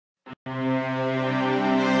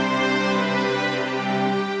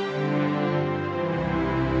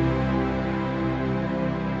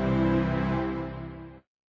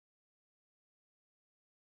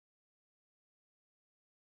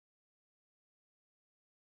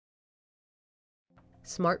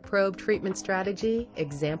Smart Probe Treatment Strategy,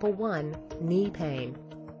 Example 1, Knee Pain.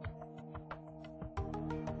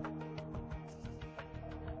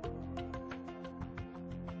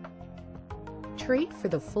 Treat for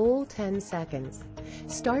the full 10 seconds.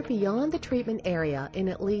 Start beyond the treatment area in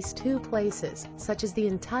at least 2 places, such as the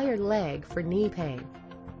entire leg for knee pain.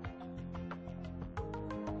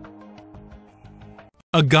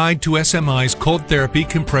 A guide to SMI's cold therapy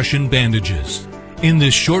compression bandages. In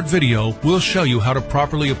this short video, we'll show you how to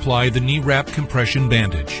properly apply the knee wrap compression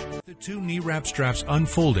bandage. With the 2 knee wrap straps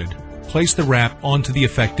unfolded, place the wrap onto the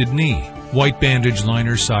affected knee. White bandage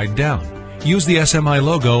liner side down. Use the SMI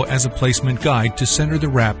logo as a placement guide to center the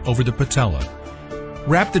wrap over the patella.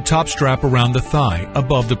 Wrap the top strap around the thigh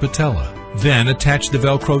above the patella. Then attach the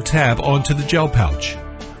Velcro tab onto the gel pouch.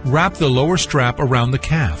 Wrap the lower strap around the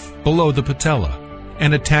calf below the patella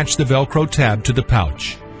and attach the Velcro tab to the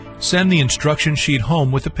pouch. Send the instruction sheet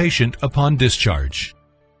home with the patient upon discharge.